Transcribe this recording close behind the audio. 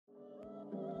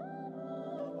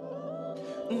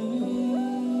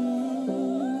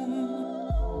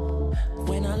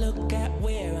When I look at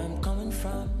where I'm coming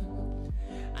from,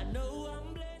 I know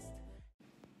I'm blessed.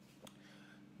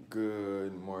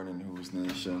 Good morning, Who's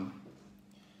Nation.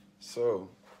 So,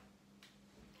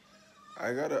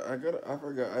 I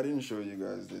forgot, I didn't show you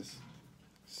guys this.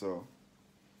 So,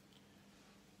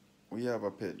 we have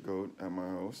a pet goat at my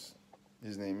house.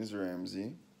 His name is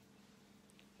Ramsey.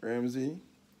 Ramsey,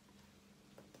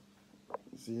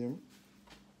 see him?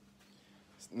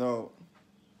 No,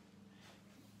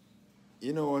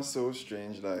 you know what's so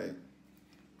strange? Like,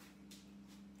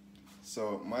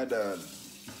 so my dad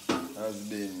has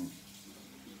been,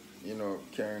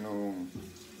 carrying home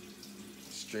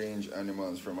strange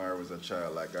animals from when I was a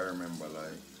child. Like, I remember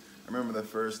the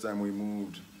first time we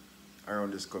moved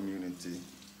around this community.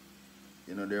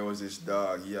 There was this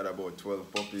dog. He had about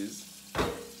 12 puppies,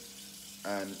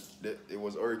 and it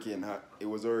was hurricane.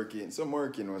 Some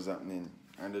hurricane was happening,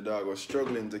 and the dog was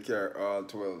struggling to carry all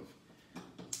 12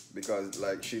 because,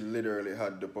 like, she literally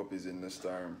had the puppies in the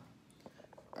storm,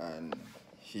 and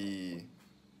he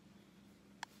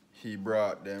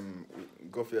brought them,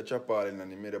 go for a chapal,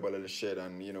 and he made up a little shed,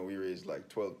 and we raised like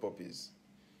 12 puppies.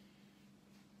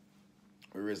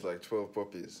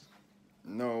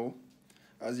 No,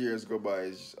 as years go by,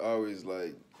 it's always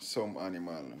like some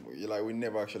animal. We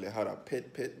never actually had a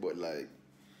pet, but like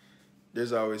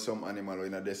there's always some animal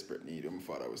in a desperate need when my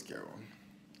father was carrying.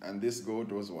 And this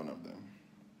goat was one of them.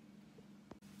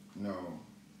 No.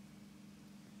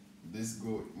 This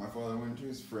goat, my father went to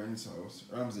his friend's house.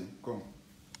 Ramsey, come.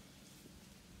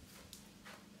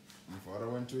 My father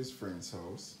went to his friend's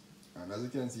house, and as you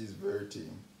can see, he's very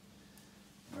tame.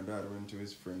 My dad went to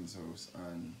his friend's house,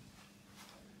 and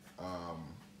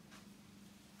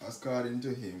according to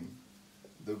him,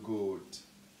 the goat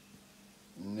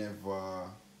never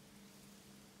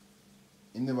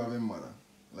been mother.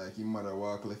 Like, his mother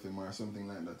left him or something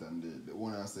like that, and the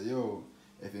owner said, yo,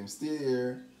 if him stay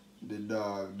here, the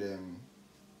dog,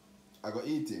 I go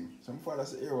eat him. So my father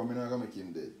said, yo, I'm not gonna make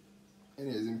him dead.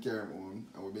 Anyways, him carry him on,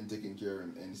 and we've been taking care of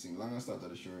him anything long as start of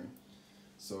the show.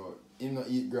 So him not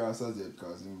eat grass as yet,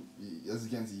 because as you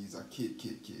can see, he's a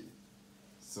kid.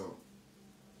 So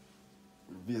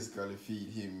we basically feed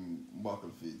him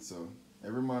buckle feed. So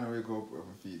every morning I wake up,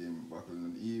 I feed him buckle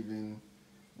in the evening,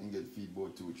 and get feed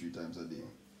about 2-3 times a day.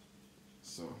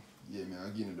 So yeah, man, I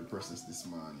give you the process this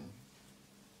morning.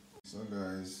 So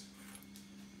guys,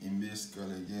 him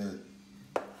basically get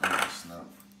snap,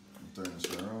 turn this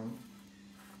around.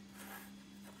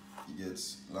 He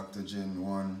gets lactogen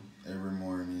 1 every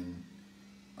morning.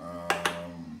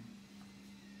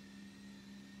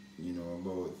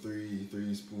 About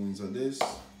 3 spoons of this.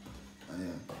 And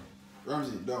yeah.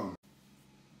 Ramsey, down.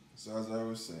 So as I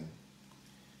was saying,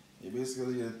 you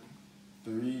basically get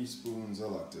 3 spoons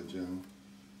of lactogen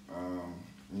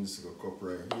in this little cup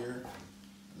right here.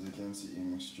 As you can see,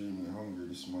 I'm extremely hungry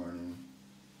this morning.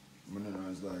 I don't know,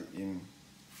 it's like him,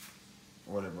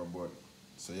 whatever, but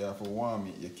so you have to warm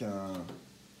it. You can't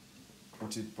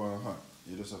put it on hot.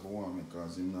 You just have to warm it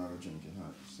because you're not drink it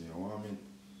hot. So you warm it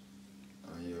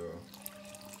and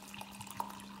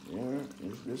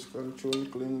you just gotta throw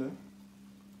it clean there.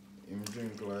 Him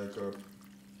drink like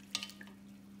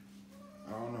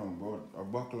I don't know, about a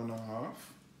buckle and a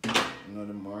half in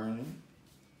the morning.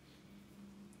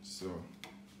 So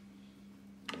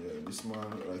yeah, this man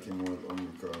look like him was hungry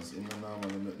because he don't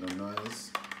normally make no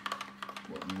noise.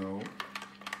 But no,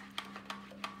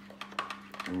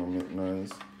 I'm gonna make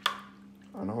noise.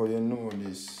 And how you know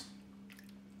this,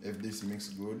 if this mix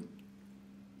good,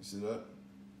 you see that?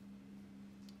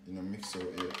 Mix out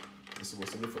here. You're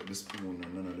supposed to lift up the spoon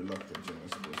and none of the lactogen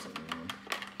is supposed to be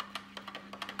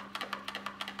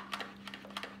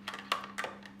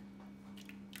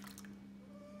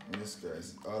in. Yes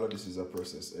guys, all of this is a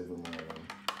process every morning.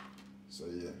 So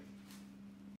yeah.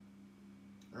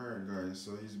 Alright guys,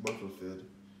 so he's bottle fed.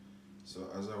 So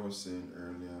as I was saying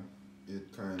earlier,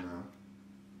 it kinda,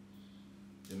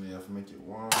 you have to make it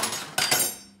warm.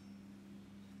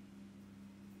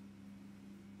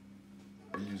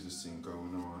 We use the sink because we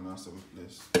know we're not have a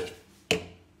place.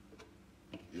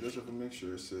 You just have to make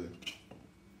sure say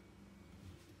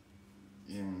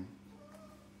him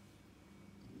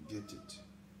get it.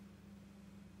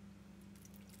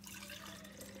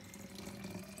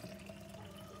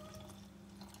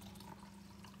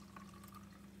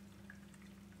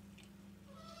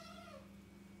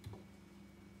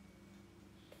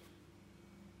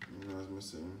 As I'm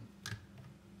saying,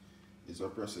 it's a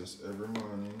process every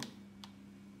morning.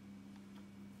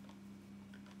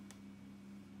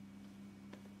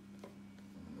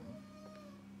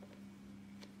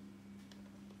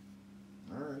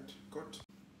 Alright.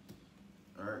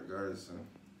 guys.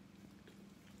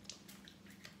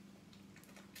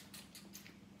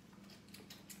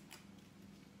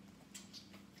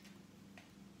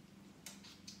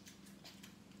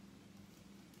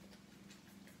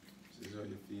 This is how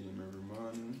you feed him every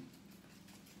morning.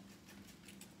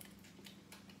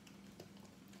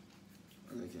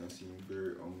 As I can see, him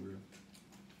very hungry.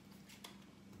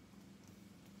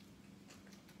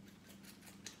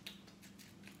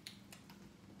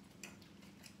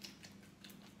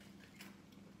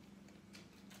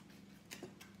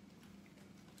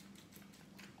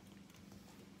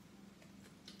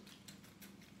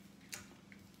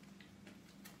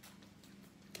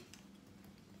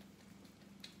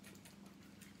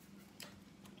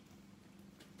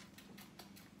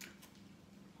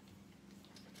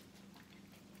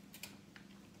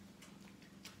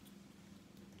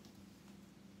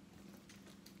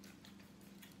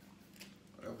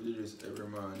 I have to do this every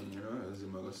morning, you know, as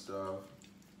him go starve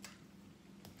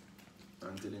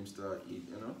until him start eat,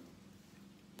 you know,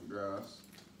 grass.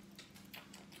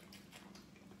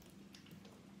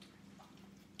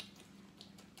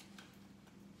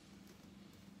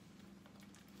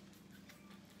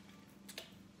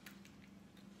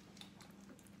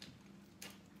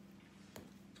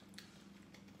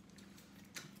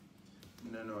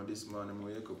 I don't know, this morning I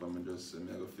wake up and I just I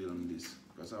go film this.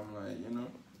 Because I'm like, you know,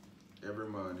 every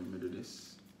morning I do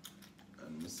this.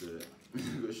 And I say, I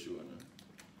go show you.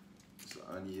 So,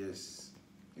 and yes,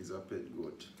 it's a pet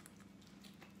goat.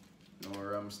 No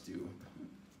ram stew.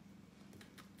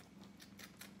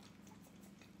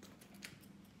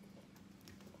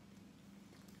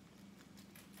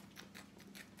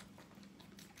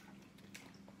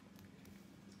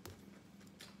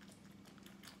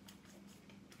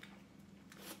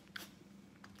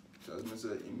 So as I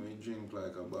said, he may drink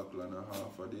like a bottle and a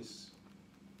half of this.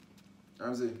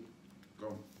 Ramsey,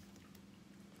 come.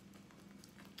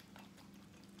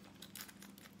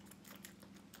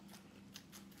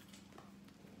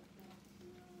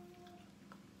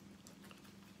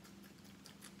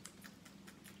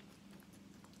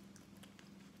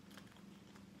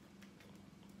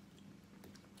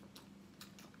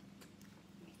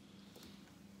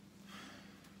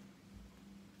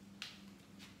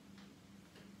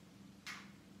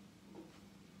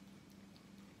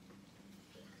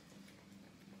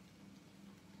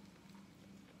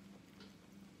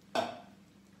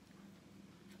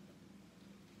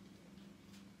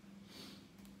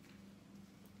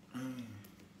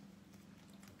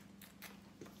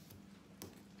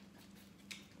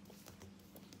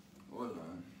 Hold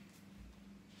on.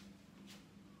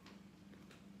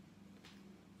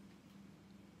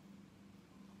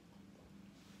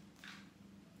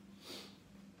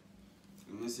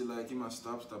 You see, like him a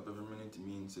stop every minute, it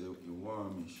means you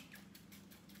warmish.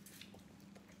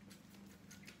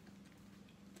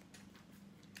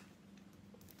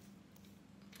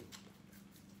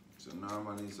 So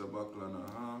normally it's a buckle and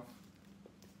a half.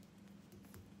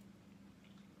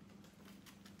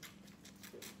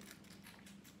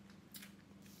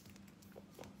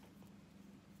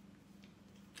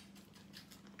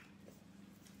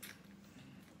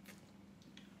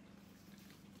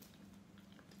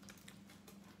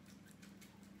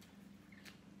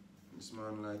 This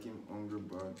man like him hungry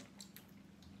bad.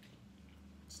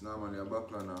 It's normally a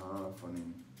buckle and a half on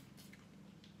him.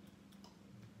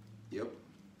 Yep.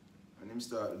 And him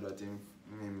started that him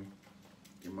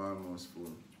almost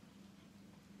full.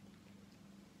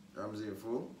 Ramsey, you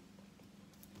full?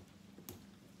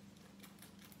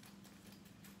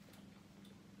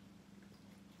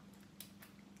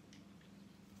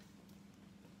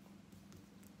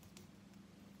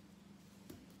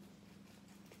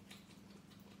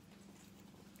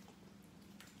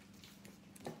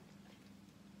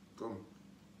 Come.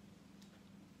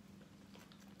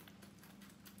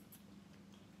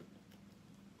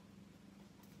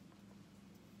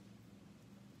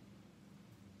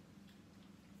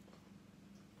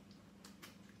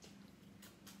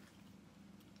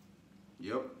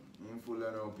 Yep, I'm full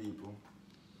of now people.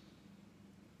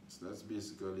 So that's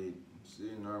basically it.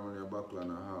 See, normally a buckle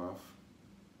and a half.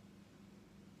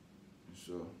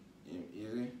 So,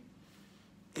 easy.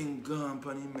 Ain't gone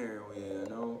on him merry way, you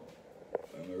know.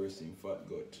 I'm a resting fat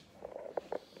gut.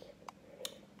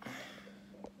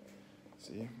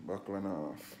 See, buckle and a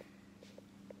half.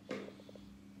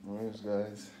 Alright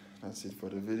guys, that's it for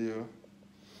the video.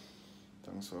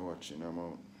 Thanks for watching. I'm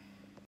out.